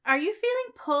Are you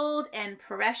feeling pulled and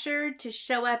pressured to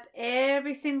show up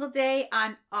every single day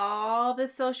on all the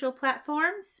social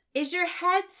platforms? Is your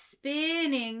head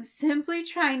spinning simply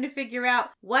trying to figure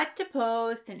out what to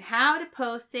post and how to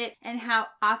post it and how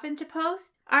often to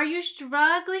post? Are you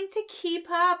struggling to keep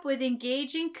up with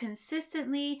engaging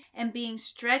consistently and being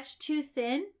stretched too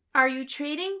thin? Are you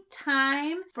trading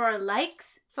time for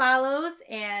likes, follows,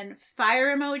 and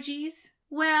fire emojis?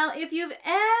 Well, if you've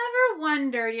ever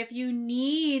wondered if you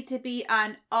need to be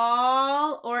on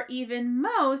all or even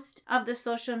most of the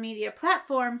social media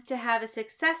platforms to have a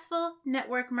successful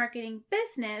network marketing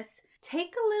business,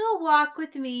 take a little walk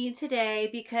with me today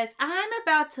because I'm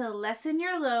about to lessen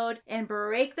your load and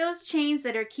break those chains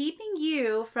that are keeping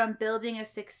you from building a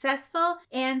successful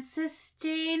and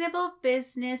sustainable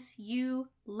business you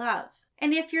love.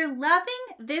 And if you're loving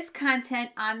this content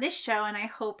on this show, and I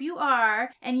hope you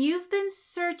are, and you've been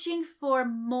searching for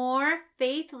more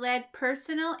faith-led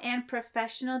personal and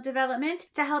professional development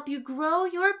to help you grow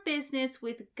your business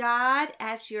with God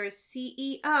as your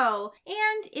CEO,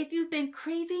 and if you've been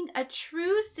craving a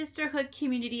true sisterhood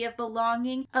community of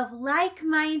belonging of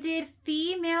like-minded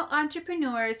female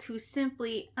entrepreneurs who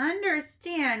simply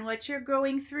understand what you're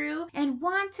going through and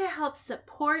want to help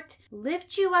support,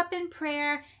 lift you up in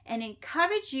prayer, and encourage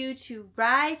you to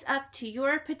rise up to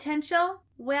your potential,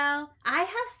 well, I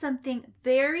have something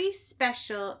very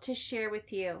special to share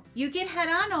with you. You can head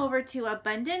on over to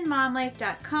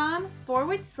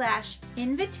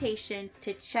abundantmomlife.com/invitation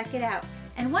to check it out.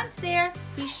 And once there,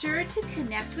 be sure to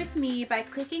connect with me by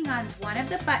clicking on one of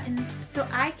the buttons so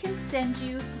I can send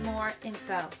you more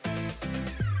info.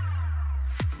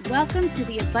 Welcome to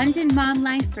the Abundant Mom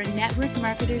Life for Network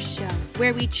Marketers show,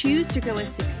 where we choose to grow a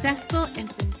successful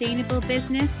and sustainable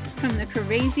business from the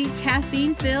crazy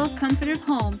caffeine-filled comfort of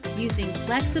home using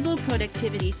flexible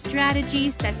productivity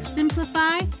strategies that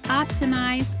simplify,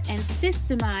 optimize, and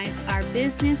systemize our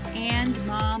business and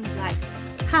mom life.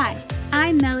 Hi,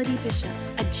 I'm Melody Bishop,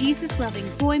 a Jesus-loving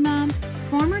boy mom,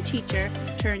 former teacher,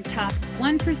 turned top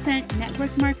 1% network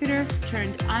marketer,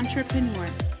 turned entrepreneur.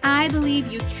 I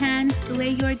believe you can slay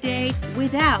your day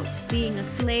without being a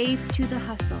slave to the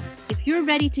hustle. If you're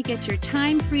ready to get your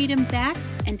time freedom back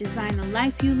and design the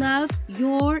life you love,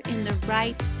 you're in the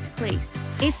right place.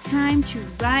 It's time to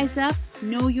rise up,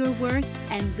 know your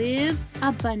worth, and live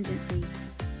abundantly.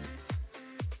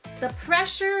 The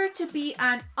pressure to be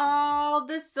on all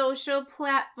the social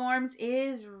platforms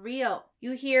is real.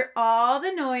 You hear all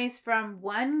the noise from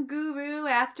one guru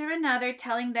after another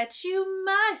telling that you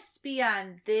must be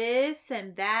on this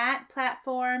and that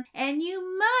platform, and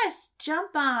you must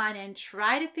jump on and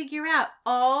try to figure out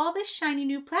all the shiny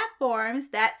new platforms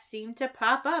that seem to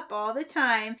pop up all the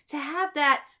time to have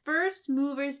that first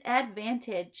mover's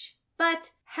advantage.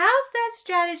 But how's that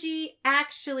strategy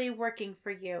actually working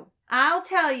for you? I'll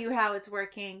tell you how it's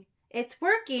working. It's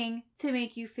working to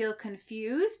make you feel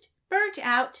confused, burnt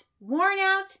out, worn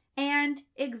out, and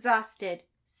exhausted.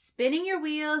 Spinning your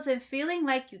wheels and feeling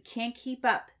like you can't keep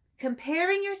up.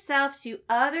 Comparing yourself to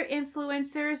other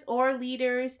influencers or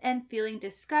leaders and feeling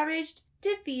discouraged,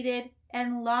 defeated,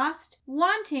 and lost,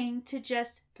 wanting to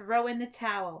just throw in the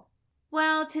towel.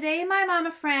 Well, today, my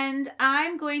mama friend,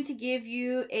 I'm going to give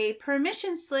you a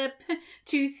permission slip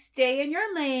to stay in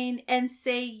your lane and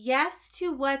say yes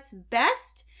to what's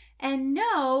best and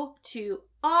no to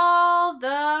all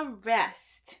the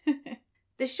rest.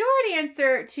 The short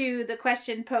answer to the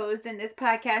question posed in this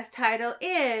podcast title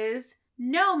is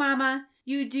no, mama.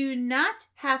 You do not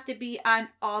have to be on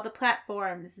all the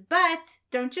platforms, but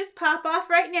don't just pop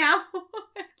off right now.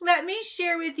 Let me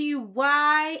share with you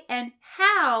why and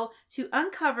how to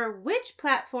uncover which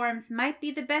platforms might be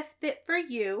the best fit for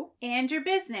you and your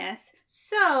business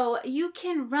so you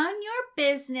can run your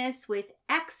business with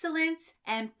excellence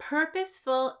and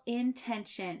purposeful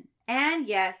intention. And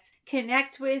yes,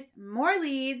 connect with more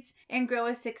leads and grow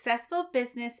a successful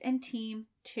business and team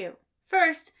too.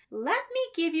 First, let me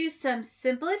give you some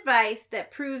simple advice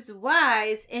that proves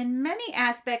wise in many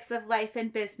aspects of life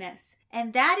and business.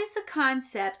 And that is the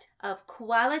concept of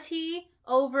quality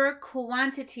over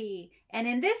quantity. And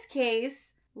in this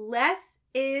case, less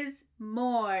is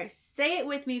more. Say it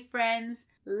with me, friends.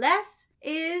 Less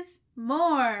is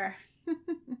more.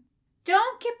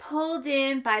 Don't get pulled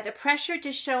in by the pressure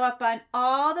to show up on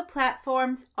all the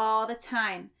platforms all the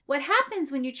time. What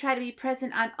happens when you try to be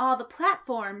present on all the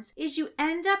platforms is you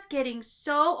end up getting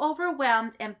so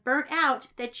overwhelmed and burnt out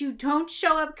that you don't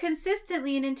show up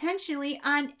consistently and intentionally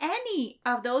on any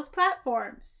of those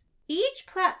platforms. Each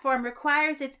platform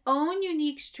requires its own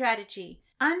unique strategy.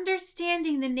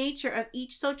 understanding the nature of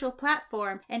each social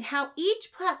platform and how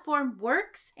each platform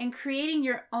works and creating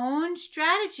your own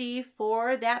strategy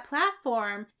for that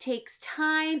platform takes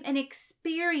time and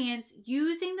experience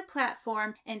using the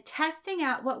platform and testing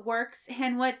out what works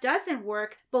and what doesn't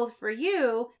work, both for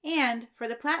you and for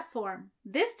the platform.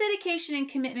 This dedication and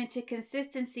commitment to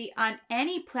consistency on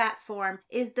any platform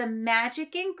is the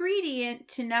magic ingredient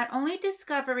to not only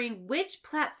discovering which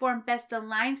platform best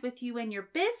aligns with you and your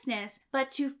business,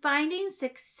 but to finding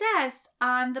success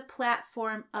on the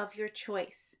platform of your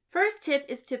choice. First tip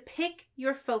is to pick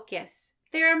your focus.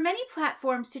 There are many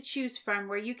platforms to choose from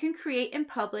where you can create and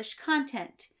publish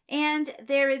content. And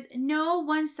there is no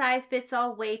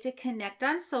one-size-fits-all way to connect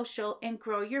on social and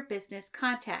grow your business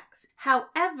contacts.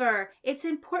 However, it's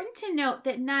important to note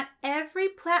that not every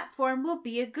platform will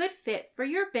be a good fit for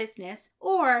your business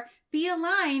or be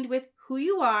aligned with who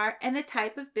you are and the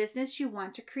type of business you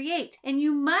want to create. And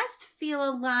you must feel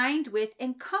aligned with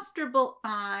and comfortable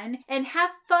on and have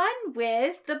fun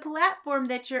with the platform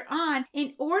that you're on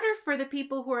in order for the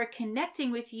people who are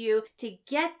connecting with you to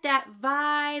get that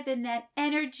vibe and that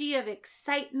energy of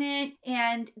excitement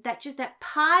and that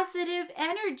positive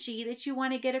energy that you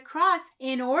want to get across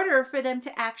in order for them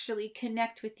to actually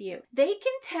connect with you. They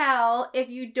can tell if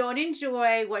you don't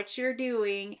enjoy what you're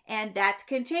doing, and that's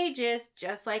contagious,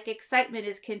 just like excitement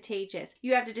is contagious.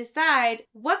 You have to decide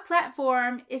what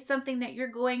platform is something that you're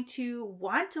going to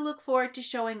want to look forward to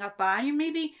showing up on. You're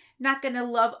maybe not going to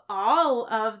love all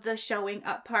of the showing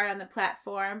up part on the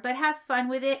platform, but have fun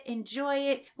with it, enjoy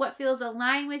it, what feels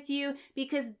aligned with you,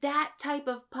 because that type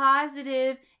of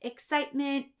positive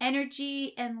excitement,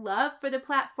 energy, and love for the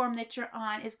platform that you're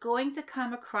on is going to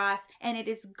come across, and it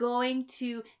is going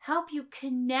to help you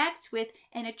connect with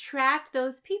and attract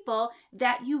those people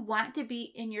that you want to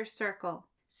be in your circle.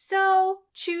 So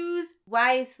choose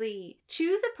wisely.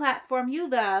 Choose a platform you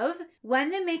love, one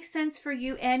that makes sense for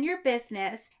you and your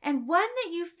business, and one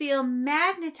that you feel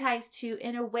magnetized to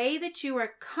in a way that you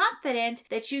are confident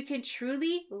that you can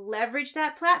truly leverage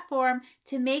that platform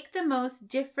to make the most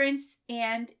difference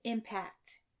and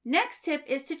impact. Next tip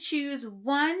is to choose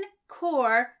one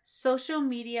core social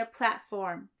media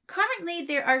platform. Currently,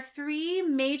 there are 3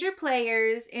 major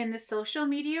players in the social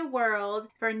media world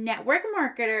for network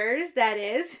marketers, that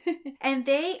is, and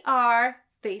they are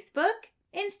Facebook,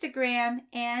 Instagram,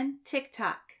 and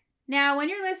TikTok. Now, when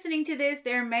you're listening to this,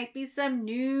 there might be some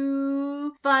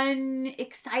new, fun,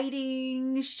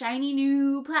 exciting, shiny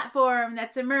new platform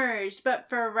that's emerged. But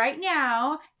for right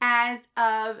now, as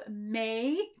of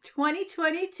May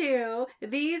 2022,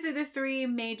 these are the 3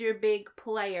 major big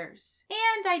players.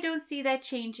 And I don't see that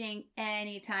changing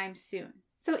anytime soon.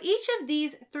 So each of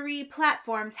these 3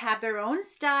 platforms have their own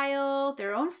style,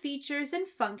 their own features and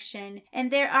function,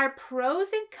 and there are pros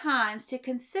and cons to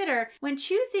consider when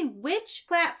choosing which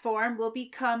platform will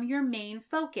become your main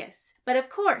focus. But of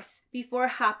course, before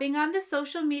hopping on the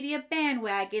social media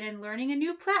bandwagon and learning a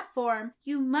new platform,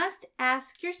 you must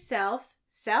ask yourself,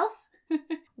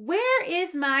 where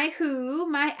is my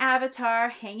avatar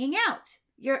hanging out?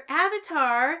 Your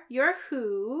avatar, your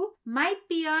who, might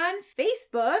be on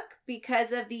Facebook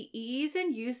because of the ease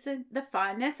and use and the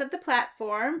fondness of the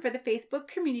platform for the Facebook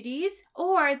communities,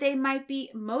 or they might be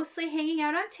mostly hanging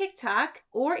out on TikTok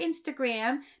or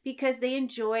Instagram because they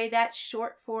enjoy that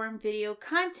short form video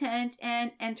content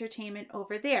and entertainment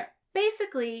over there.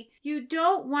 Basically, you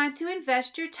don't want to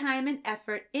invest your time and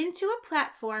effort into a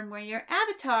platform where your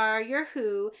avatar, your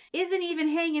who, isn't even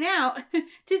hanging out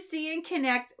to see and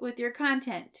connect with your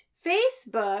content.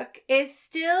 Facebook is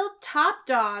still top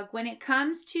dog when it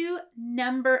comes to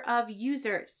number of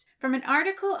users. From an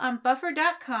article on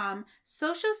Buffer.com,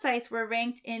 social sites were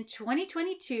ranked in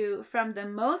 2022 from the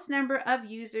most number of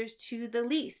users to the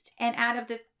least. And out of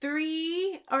the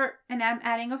 3, and I'm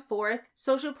adding a 4th,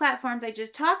 social platforms I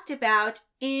just talked about,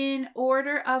 in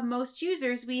order of most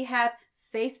users, we have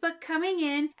Facebook coming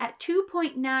in at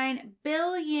 2.9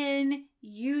 billion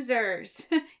users,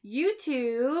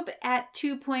 YouTube at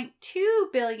 2.2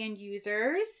 billion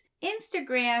users,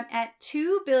 Instagram at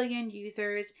 2 billion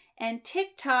users, and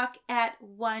TikTok at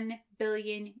 1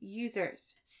 billion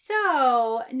users.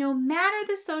 So, no matter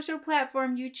the social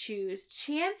platform you choose,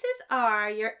 chances are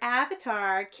your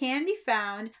avatar can be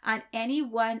found on any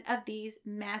one of these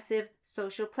massive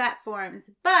social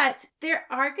platforms. But there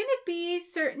are going to be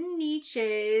certain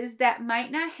niches that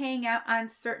might not hang out on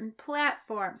certain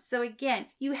platforms. So again,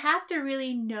 you have to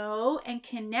really know and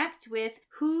connect with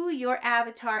who your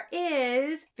avatar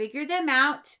is, figure them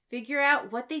out, figure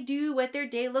out what they do, what their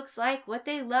day looks like, what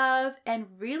they love, and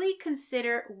really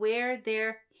consider where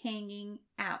they're hanging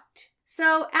out.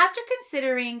 So after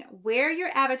considering where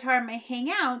your avatar may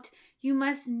hang out, you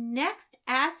must next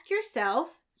ask yourself,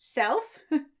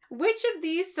 which of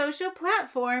these social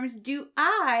platforms do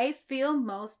I feel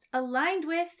most aligned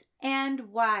with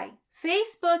and why?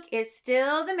 Facebook is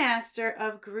still the master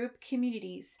of group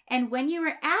communities. And when you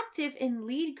are active in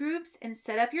lead groups and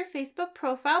set up your Facebook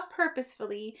profile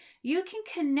purposefully, you can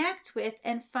connect with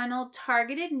and funnel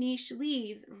targeted niche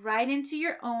leads right into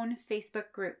your own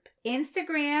Facebook group.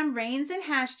 Instagram reigns in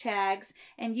hashtags,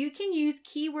 and you can use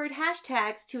keyword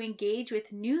hashtags to engage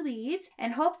with new leads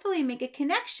and hopefully make a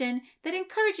connection that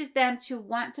encourages them to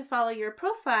want to follow your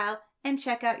profile and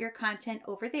check out your content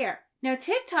over there. Now,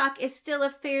 TikTok is still a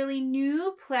fairly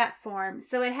new platform,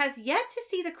 so it has yet to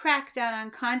see the crackdown on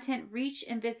content reach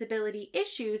and visibility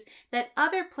issues that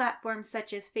other platforms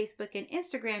such as Facebook and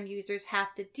Instagram users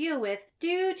have to deal with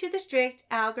due to the strict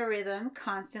algorithm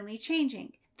constantly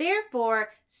changing. Therefore,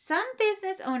 some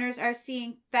business owners are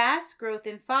seeing fast growth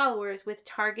in followers with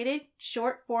targeted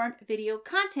short-form video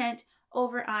content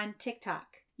over on TikTok.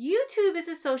 YouTube is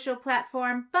a social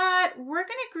platform, but we're going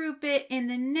to group it in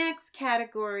the next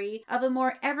category of a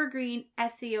more evergreen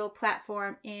SEO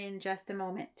platform in just a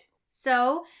moment.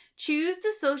 So, choose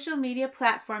the social media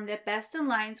platform that best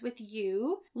aligns with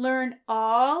you. Learn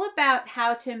all about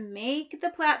how to make the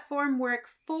platform work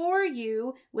for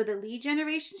you with a lead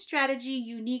generation strategy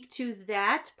unique to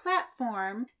that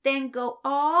platform. Then go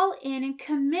all in and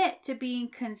commit to being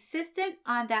consistent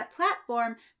on that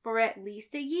platform for at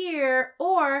least a year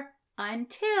or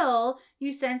until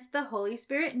you sense the Holy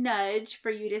Spirit nudge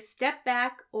for you to step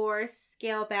back or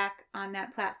scale back on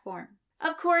that platform.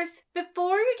 Of course,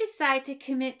 before you decide to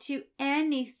commit to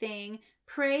anything,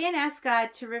 pray and ask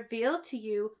God to reveal to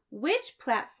you which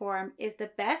platform is the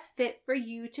best fit for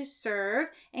you to serve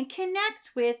and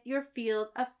connect with your field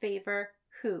of favor,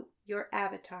 your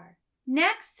avatar.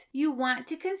 Next, you want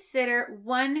to consider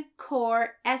one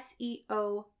core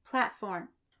SEO platform.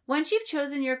 Once you've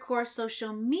chosen your core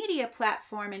social media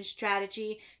platform and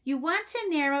strategy, you want to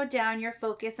narrow down your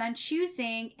focus on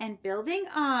choosing and building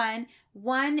on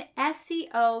one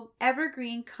SEO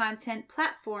evergreen content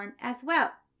platform as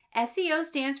well. SEO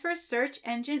stands for Search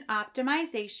Engine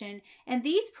Optimization, and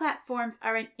these platforms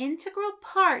are an integral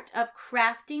part of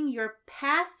crafting your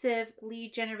passive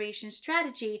lead generation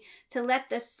strategy to let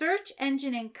the search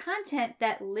engine and content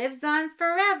that lives on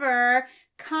forever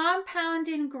compound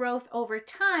in growth over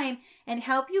time and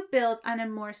help you build on a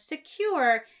more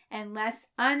secure and less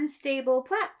unstable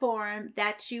platform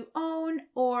that you own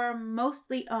or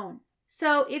mostly own.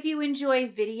 So if you enjoy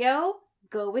video,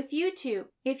 go with YouTube.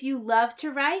 If you love to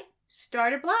write,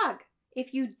 start a blog.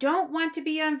 If you don't want to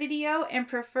be on video and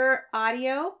prefer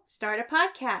audio, start a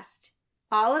podcast.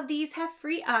 All of these have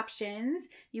free options.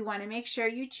 You want to make sure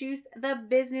you choose the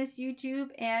business YouTube,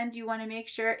 and you want to make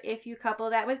sure if you couple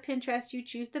that with Pinterest, you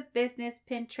choose the business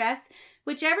Pinterest.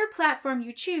 Whichever platform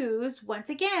you choose, once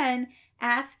again,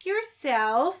 ask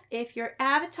yourself if your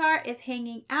avatar is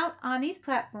hanging out on these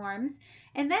platforms,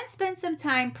 and then spend some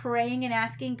time praying and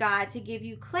asking God to give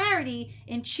you clarity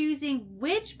in choosing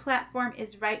which platform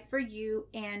is right for you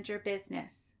and your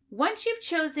business. Once you've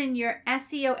chosen your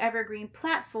SEO evergreen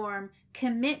platform,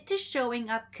 commit to showing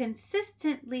up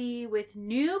consistently with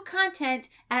new content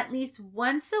at least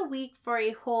once a week for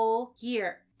a whole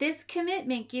year. This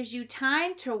commitment gives you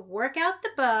time to work out the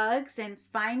bugs and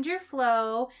find your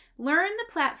flow, learn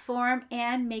the platform,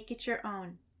 and make it your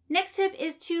own. Next tip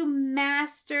is to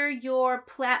master your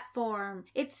platform.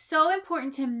 It's so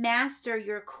important to master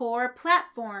your core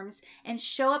platforms and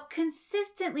show up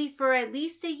consistently for at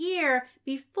least a year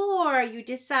before you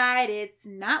decide it's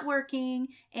not working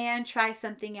and try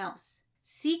something else.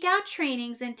 Seek out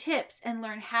trainings and tips and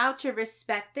learn how to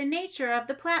respect the nature of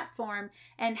the platform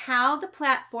and how the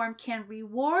platform can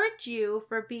reward you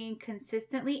for being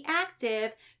consistently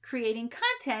active, creating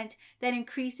content that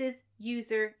increases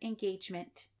user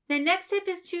engagement. The next tip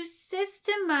is to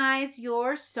systemize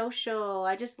your social.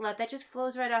 I just love that, just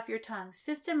flows right off your tongue.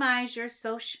 Systemize your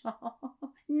social.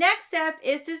 Next step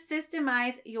is to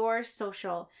systemize your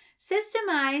social.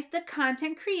 Systemize the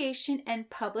content creation and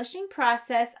publishing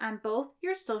process on both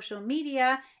your social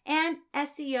media and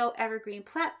SEO evergreen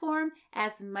platform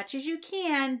as much as you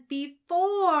can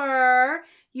before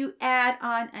you add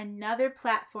on another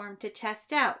platform to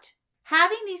test out.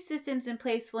 Having these systems in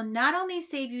place will not only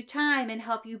save you time and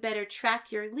help you better track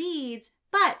your leads,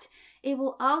 but it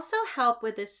will also help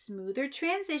with a smoother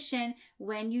transition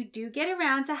when you do get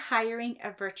around to hiring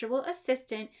a virtual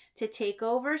assistant to take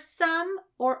over some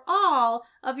or all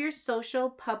of your social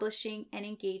publishing and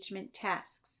engagement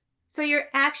tasks. So your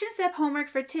action step homework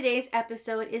for today's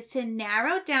episode is to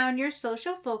narrow down your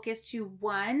social focus to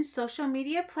one social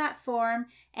media platform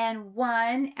and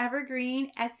one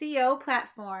evergreen SEO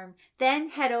platform. Then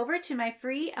head over to my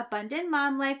free Abundant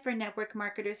Mom Life for Network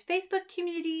Marketers Facebook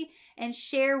community and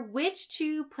share which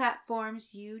 2 platforms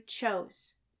you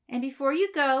chose. And before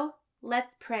you go,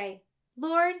 let's pray.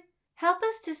 Lord, help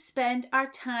us to spend our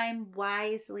time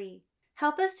wisely.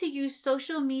 Help us to use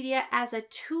social media as a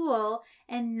tool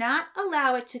and not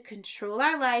allow it to control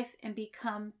our life and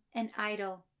become an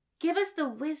idol. Give us the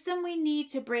wisdom we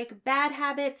need to break bad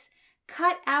habits,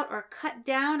 cut out or cut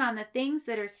down on the things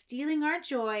that are stealing our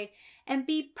joy, and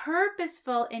be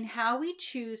purposeful in how we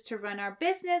choose to run our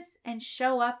business and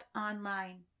show up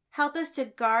online. Help us to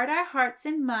guard our hearts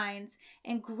and minds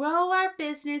and grow our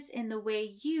business in the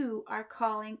way you are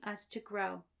calling us to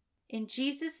grow. In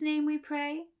Jesus' name we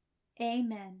pray.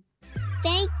 Amen.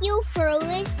 Thank you for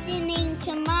listening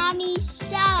to Mommy's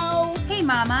show. Hey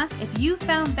Mama, if you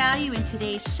found value in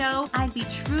today's show, I'd be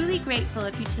truly grateful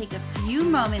if you take a few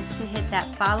moments to hit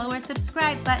that follow or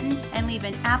subscribe button and leave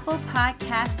an Apple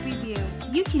Podcast review.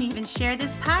 You can even share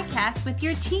this podcast with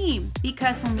your team,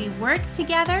 because when we work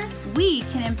together, we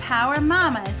can empower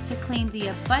mamas to claim the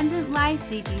abundant life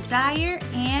they desire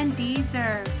and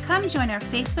deserve. Come join our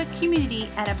Facebook community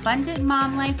at Abundant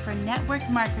Mom Life for Network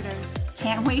Marketers.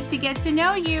 Can't wait to get to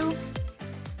know you.